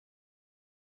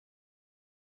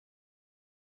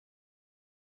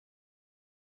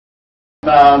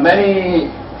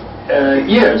Many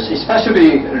years,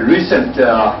 especially recent,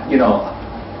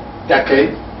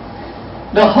 decade,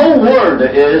 the whole world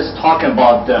is talking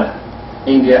about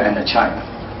India and China,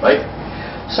 right?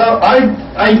 So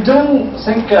I don't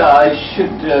think I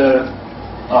should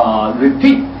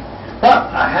repeat, but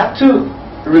I have to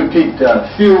repeat a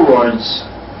few words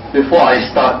before I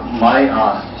start my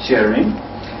sharing.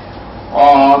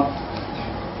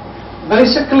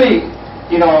 Basically,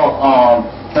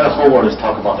 the whole world is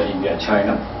talking about India and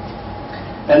China.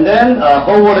 And then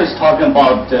whole world is talking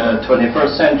about the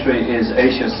 21st century is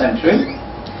Asia-centric.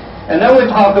 And then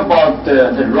we talk about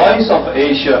the rise of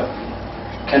Asia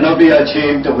cannot be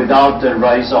achieved without the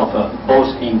rise of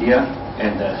both India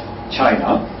and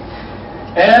China.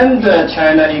 And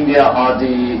China and India are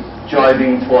the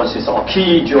driving forces or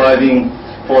key driving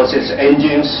forces,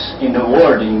 engines in the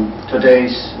world in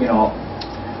today's,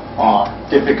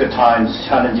 difficult times,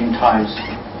 challenging times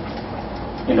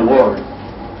in the world.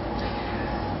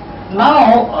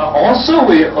 Now, also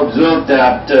we observe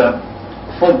that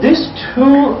for these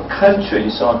two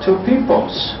countries or two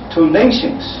peoples, two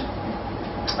nations,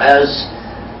 as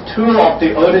two of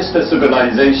the earliest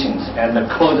civilizations and the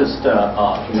closest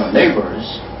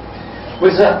neighbors,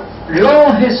 with a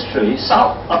long history,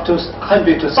 up to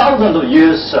 100 to thousands of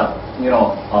years,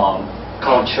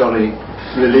 culturally,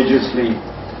 religiously,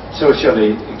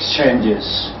 socially,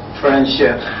 exchanges,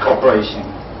 friendship, cooperation,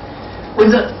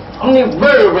 with only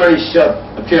very, very short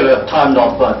period of time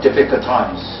of difficult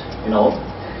times,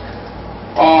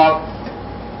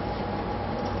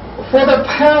 For the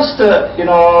past,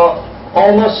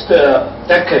 almost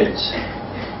decades,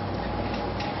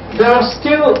 there are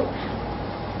still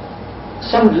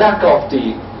some lack of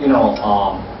the,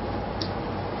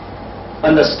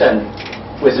 understanding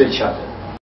with each other.